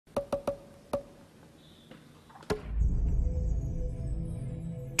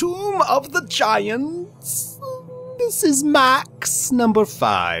Tomb of the Giants. This is Max number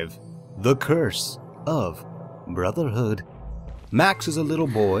 5. The Curse of Brotherhood. Max is a little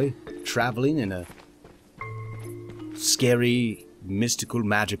boy traveling in a scary, mystical,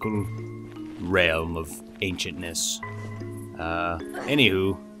 magical realm of ancientness.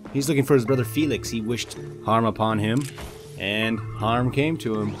 Anywho, he's looking for his brother Felix. He wished harm upon him, and harm came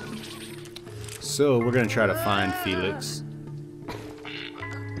to him. So we're gonna try to find Felix.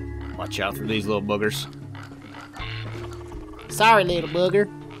 Watch out for these little boogers. Sorry, little booger.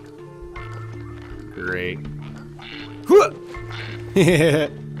 Great. Whoa. Hey,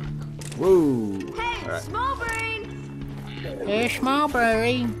 right. small brain! Hey, small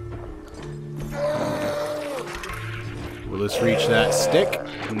brain. Will this reach that stick?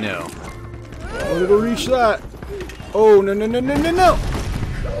 No. Oh, it'll reach that. Oh, no, no, no, no, no, no.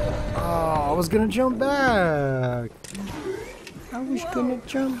 Oh, I was gonna jump back.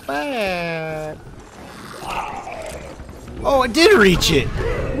 Oh, it did reach it.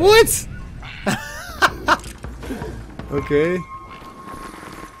 What? Okay.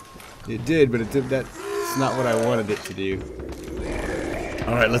 It did, but it did that. It's not what I wanted it to do.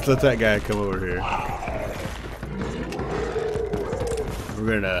 Alright, let's let that guy come over here.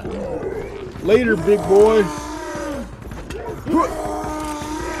 We're gonna... Later, big boy!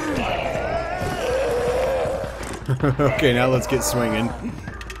 Okay, now let's get swinging.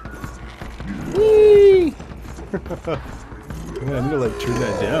 Whee! Man, I'm gonna like turn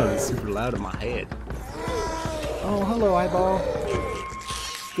that down. It's super loud in my head. Oh, hello, eyeball.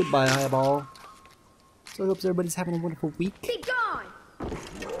 Goodbye, eyeball. So I hope everybody's having a wonderful week. Be gone!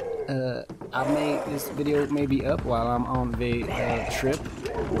 This video may be up while I'm on the trip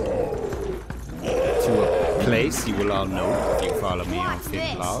to a place you will all know if you follow me on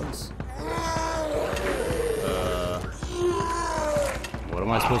Finnball. What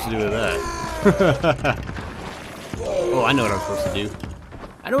am I supposed to do with that? Oh, I know what I'm supposed to do.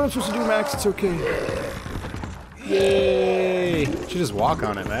 I know what I'm supposed to do, Max. It's okay. Yay! You should just walk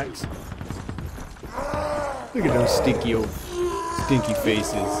on it, Max. Look at those stinky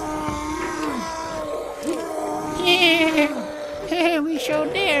faces. Yeah, we sure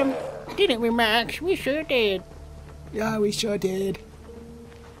did. Didn't we, Max? We sure did. Yeah, we sure did.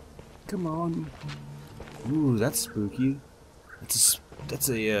 Come on. Ooh, that's spooky. That's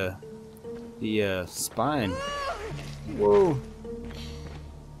the spine. Whoa.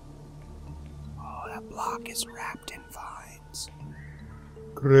 Oh, that block is wrapped in vines.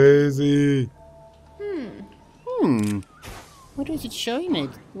 Crazy. What was it showing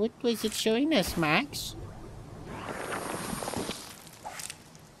us? What was it showing us, Max?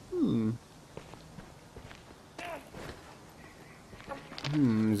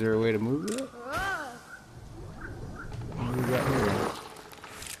 Is there a way to move it? What do we got here?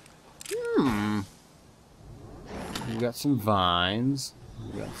 We got some vines.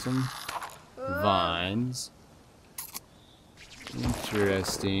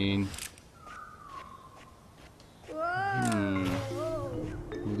 Interesting.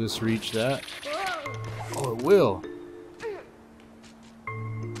 Will this reach that? Oh, it will.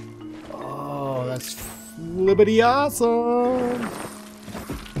 Oh, that's flippity awesome.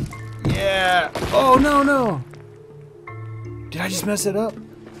 Yeah. Oh, no, no. Did I just mess it up?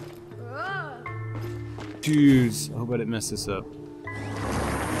 Dudes, I hope I didn't mess this up.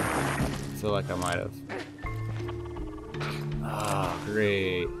 I feel like I might have. Ah,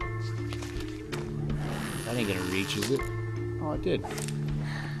 great. That ain't gonna reach, is it? Oh, it did.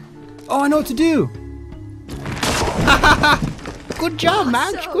 Oh, I know what to do! Good job,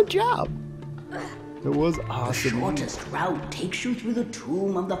 Max! Good job! It was awesome. The shortest route takes you through the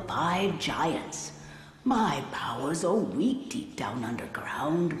tomb of the 5 giants. My powers are weak deep down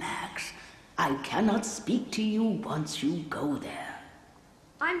underground, Max. I cannot speak to you once you go there.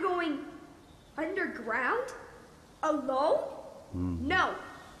 I'm going underground? Alone? No.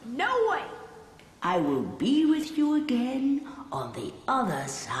 No way! I will be with you again on the other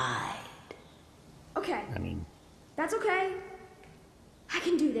side. Okay. I mean... That's okay. I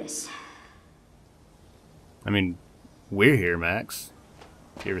can do this. We're here, Max.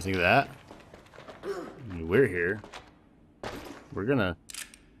 You ever think of that? I mean, we're here. We're gonna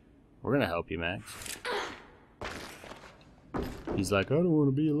help you, Max. He's like, I don't want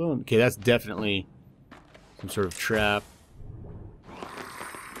to be alone. Okay, that's definitely some sort of trap.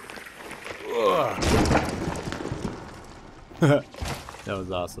 That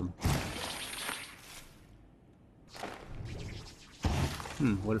was awesome.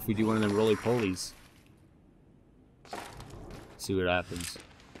 What if we do one of them roly-polies? See what happens.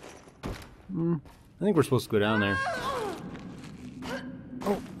 I think we're supposed to go down there.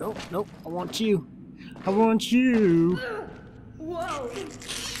 Oh, no, no, I want you. I want you. Whoa!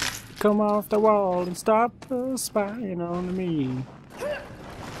 Come off the wall and stop spying on me.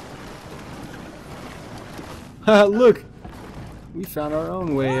 Ha, look! We found our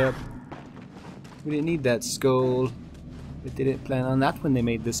own way up. We didn't need that skull. But they didn't plan on that when they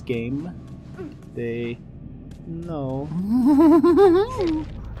made this game. They... No.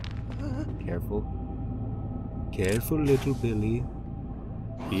 Careful. Careful, little Billy.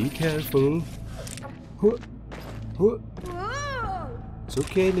 Be careful. Huh. Huh. Whoa! It's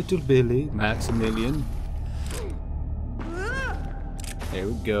okay, little Billy. Maximilian. There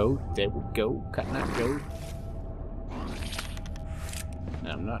we go. There we go. Cutting that go.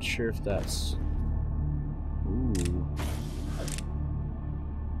 Now, I'm not sure if that's... Ooh.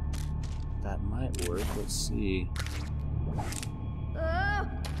 That might work. Let's see.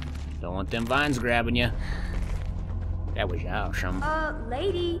 Don't want them vines grabbing you. That was awesome.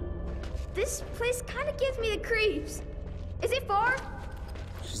 Lady, this place kind of gives me the creeps. Is it far?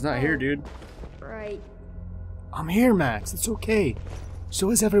 She's not here, dude. Right. I'm here, Max. It's okay. So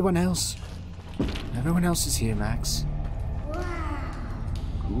is everyone else. Everyone else is here, Max. Wow.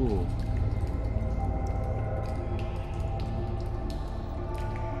 Cool.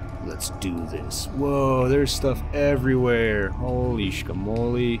 Let's do this. Whoa, there's stuff everywhere. Holy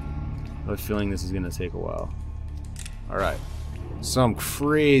schmoly. I have a feeling this is gonna take a while. Alright. Some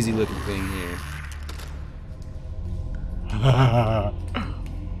crazy looking thing here.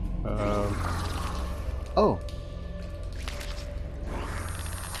 Oh.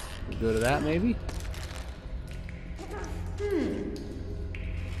 We'll go to that maybe?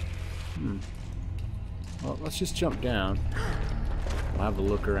 Well, let's just jump down. We'll have a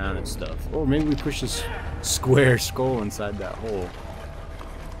look around and stuff. Or maybe we push this square skull inside that hole.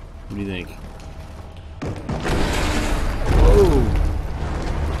 What do you think? Whoa!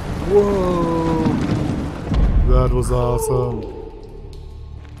 Whoa! That was awesome.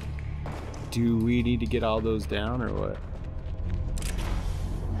 Do we need to get all those down or what?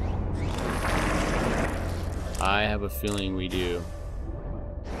 I have a feeling we do.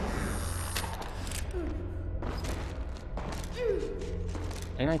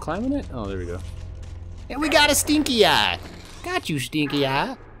 Ain't I climbing it? Oh, there we go. And we got a stinky eye. Got you, stinky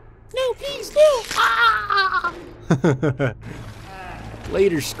eye. No, please, no. Ah!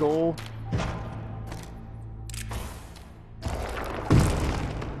 Later, skull.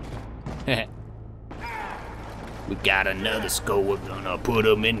 We got another skull. We're gonna put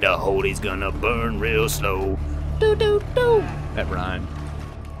him in the hole. He's gonna burn real slow. Do do do. That rhymed.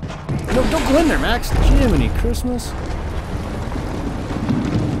 No, don't go in there, Max. Jiminy Christmas.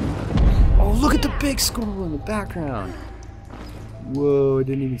 Oh, look at the big skull in the background. Whoa, I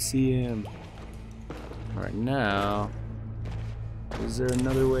didn't even see him. Alright, now... Is there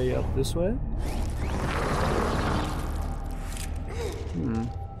another way up this way?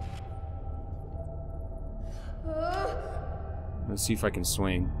 Let's see if I can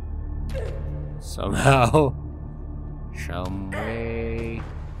swing. Somehow. Some way.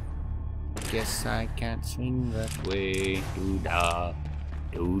 Guess I can't swing that way. Doo-dah.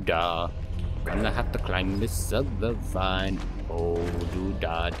 Doo-dah. Gonna have to climb this other vine. Oh,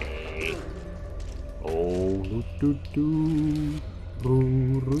 doo-dah day. Oh, doo-doo-doo.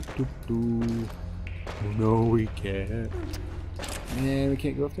 Oh, doo-doo-doo. No, we can't. Yeah, we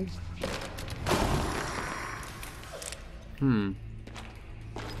can't go up there?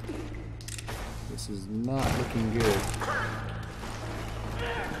 This is not looking good.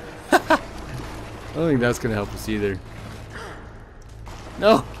 I don't think that's gonna help us either.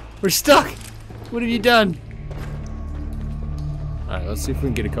 No! We're stuck! What have you done? Alright, let's see if we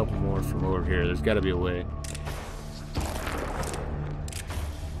can get a couple more from over here. There's gotta be a way.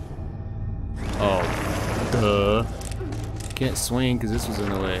 Oh, duh. Can't swing because this was in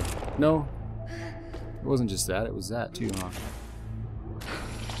the way. No. It wasn't just that, it was that too, huh?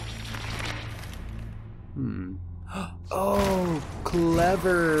 Oh,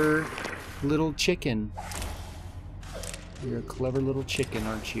 clever little chicken. You're a clever little chicken,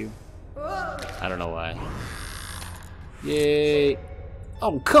 aren't you? I don't know why. Yay!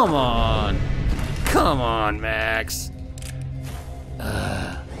 Oh, come on! Come on, Max!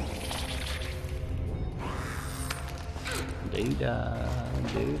 Doo-dah,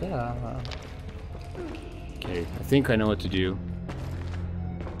 doo-dah. Okay, I think I know what to do.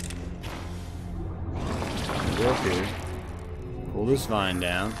 Go up here. Pull this vine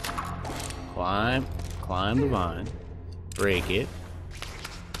down. Climb the vine. Break it.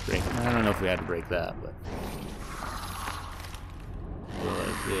 Break it. I don't know if we had to break that, but... Go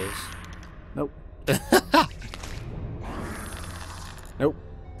like this. Nope. Nope.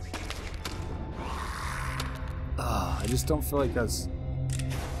 I just don't feel like that's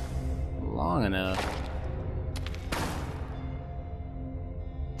long enough.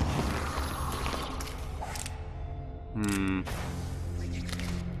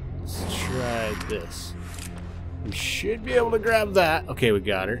 Let's try this. We should be able to grab that. Okay, we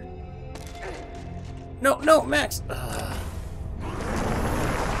got her. No, no, Max!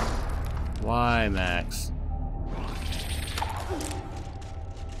 Why, Max?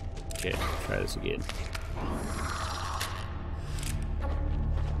 Okay, try this again.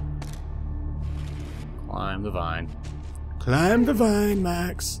 Climb the vine. Climb the vine,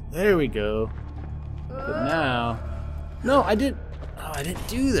 Max. There we go. But now... No, I didn't... Oh, I didn't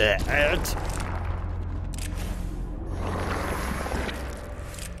do that.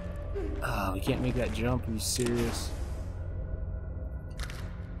 Oh, we can't make that jump. Are you serious?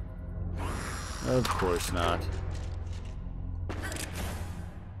 Of course not.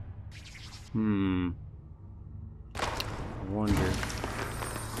 I wonder.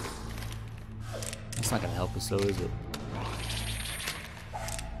 That's not gonna help us though, is it?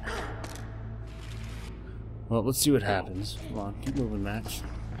 Well, let's see what happens. Come on, keep moving, Max.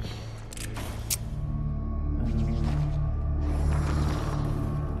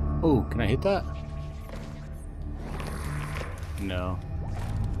 Oh, can I hit that? No.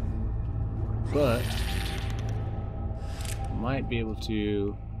 But might be able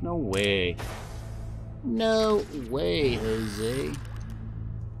to. No way. No way, Jose.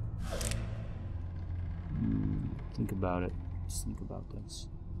 Think about it. Let's think about this.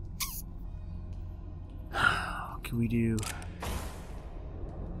 What can we do?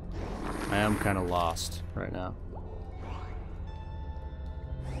 I am kind of lost right now.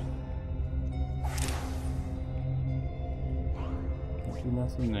 Can't do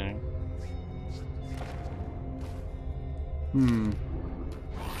nothing there.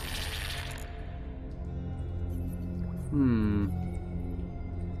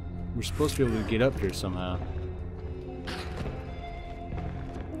 We're supposed to be able to get up here somehow.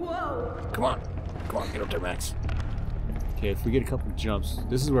 Whoa! Come on. Come on, get up there, Max. Okay, if we get a couple jumps,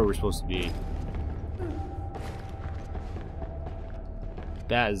 this is where we're supposed to be.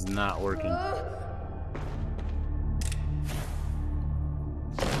 That is not working.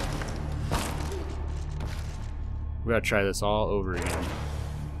 We gotta try this all over again.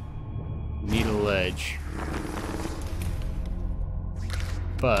 Need a ledge.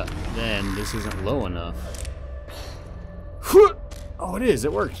 But then this isn't low enough. Oh, it is.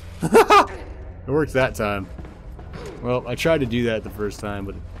 It worked. It worked that time. Well, I tried to do that the first time,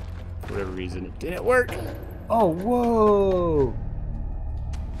 but for whatever reason, it didn't work. Oh, whoa.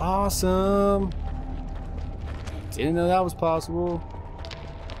 Awesome. Didn't know that was possible.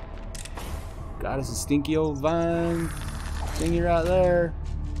 Got us a stinky old vine thingy right there.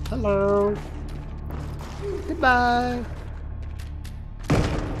 Hello. Goodbye.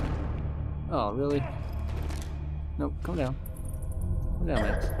 Oh, really? Nope, come down. Come down,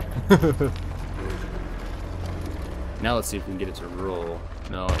 Max. Now let's see if we can get it to roll.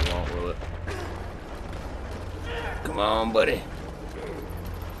 No, it won't, will it? Come on, buddy.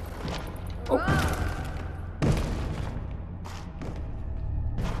 Oh.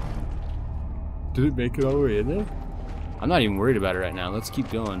 Did it make it all the way in there? I'm not even worried about it right now. Let's keep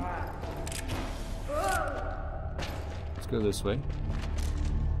going. Let's go this way.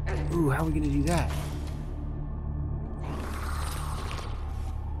 Ooh, how are we gonna do that?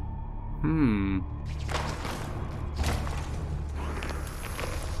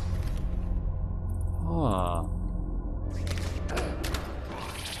 Huh.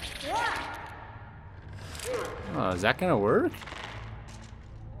 Oh, is that gonna work?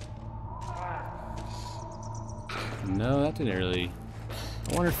 No, that didn't really.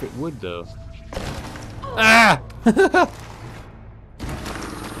 I wonder if it would though. Ah!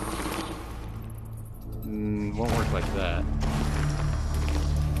 Won't work like that.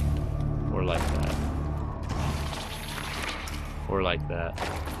 Or like that. Or like that.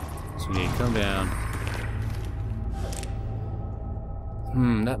 So we need to come down.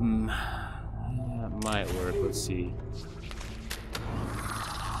 That might work. Let's see.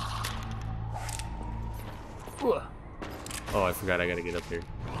 Oh, I forgot I gotta get up here.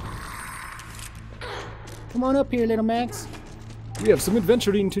 Come on up here, little Max. We have some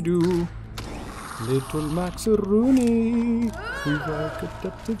adventuring to do. Little Max-a-rooney, we've got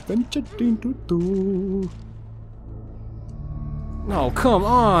adventuring to do. No, come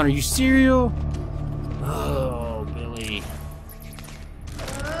on, are you serious? Oh, Billy.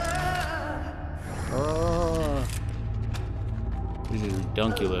 Oh. This is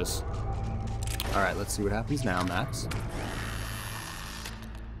ridiculous. Alright, let's see what happens now, Max.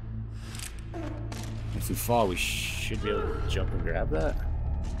 If we fall, we should be able to jump and grab that.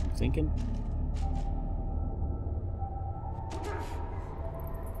 I'm thinking.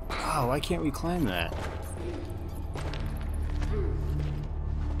 Oh, why can't we climb that?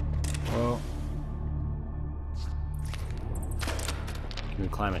 Well, can we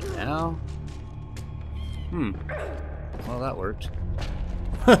climb it now? Well, that worked.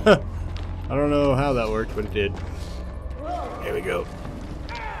 I don't know how that worked, but it did. There we go.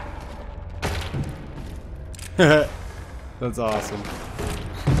 That's awesome.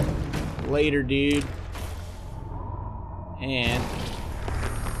 Later, dude. And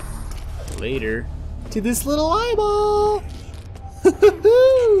later to this little eyeball.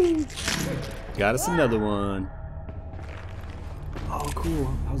 Got us another one. Oh,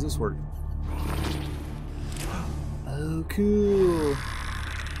 cool. How's this work? Oh, cool.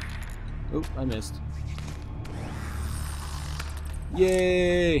 Oh, I missed.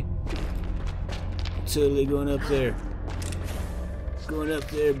 Yay! Totally going up there. Going up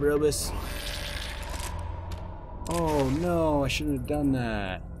there, brobus. Oh no, I shouldn't have done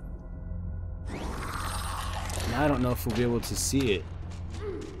that. Now I don't know if we'll be able to see it.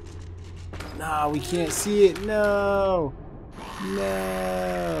 No, we can't see it. No!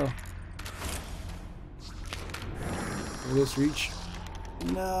 No! Will this reach?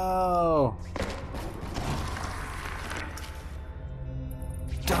 No!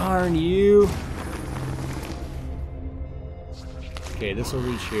 Darn you! Okay, this will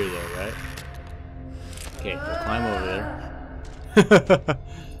reach here though, right? Okay, we'll climb over there.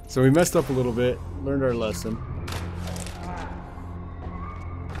 So we messed up a little bit, learned our lesson.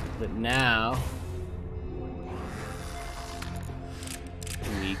 But now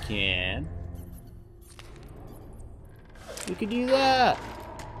we can do that.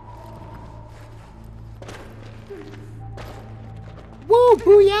 Woo,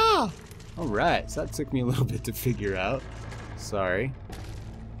 booyah! Alright, so that took me a little bit to figure out. Sorry.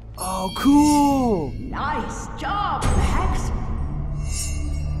 Oh, cool! Nice job, Max.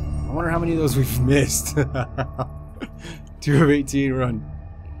 I wonder how many of those we've missed. 2 of 18 run.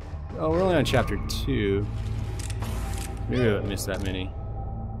 Oh, we're only on chapter 2. Maybe we haven't missed that many.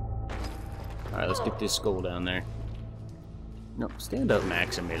 Alright, let's get this skull down there. No, stand up,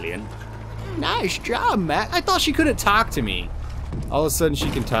 Maximilian. Nice job, Max. I thought she couldn't talk to me. All of a sudden she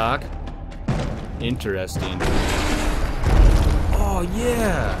can talk. Interesting. Oh,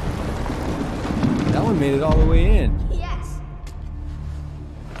 yeah! That one made it all the way in. Yes.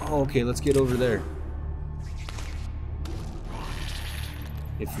 Oh, okay, let's get over there.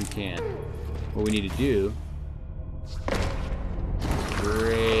 If we can. What we need to do...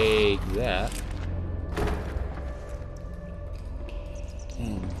 break that.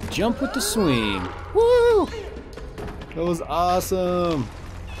 And jump with the swing. Woo! That was awesome!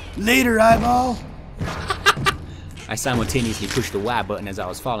 Later, eyeball! I simultaneously pushed the Y button as I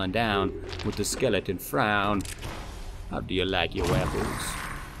was falling down with the skeleton frown. How do you like your apples?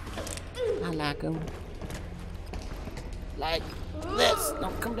 I like them. Like this.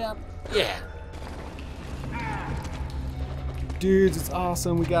 Don't come down. Yeah. Dudes, it's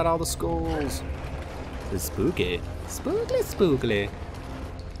awesome. We got all the skulls. It's spooky. Spookly, spookly.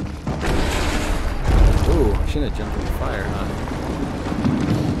 Oh, I shouldn't have jumped in the fire, huh?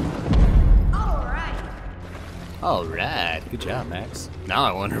 Alright, good job, Max. Now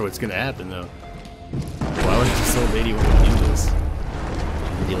I wonder what's gonna happen, though. Why would this old lady want to do this?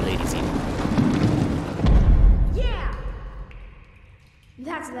 The old lady's evil. Yeah!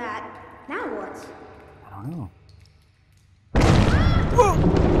 That's that. Now what? I don't know. Whoa!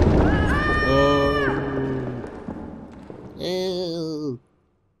 Oh. Ew.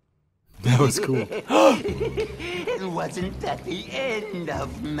 That was cool. Wasn't that the end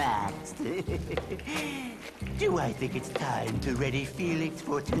of Max? Do I think it's time to ready Felix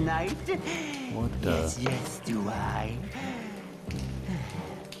for tonight? What the? Yes, yes, do I?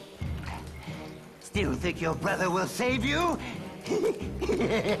 Still think your brother will save you? 1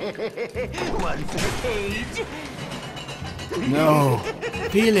 for the cage. No!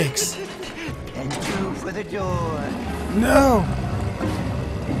 Felix! And 2 for the door. No!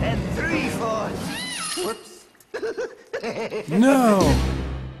 And 3 for... Whoops. No!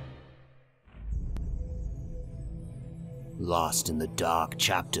 Lost in the Dark,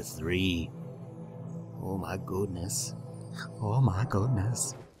 Chapter 3. Oh my goodness. Oh my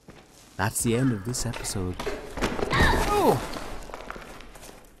goodness. That's the end of this episode. Oh!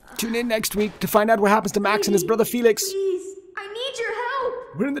 Tune in next week to find out what happens to Max and his brother Felix. Please, I need your help.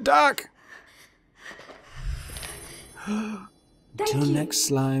 We're in the dark. Thank Till you. next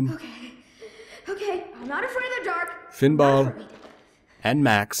slime. Okay, I'm not afraid of the dark. Finnball Not afraid. and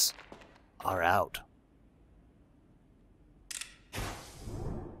Max are out.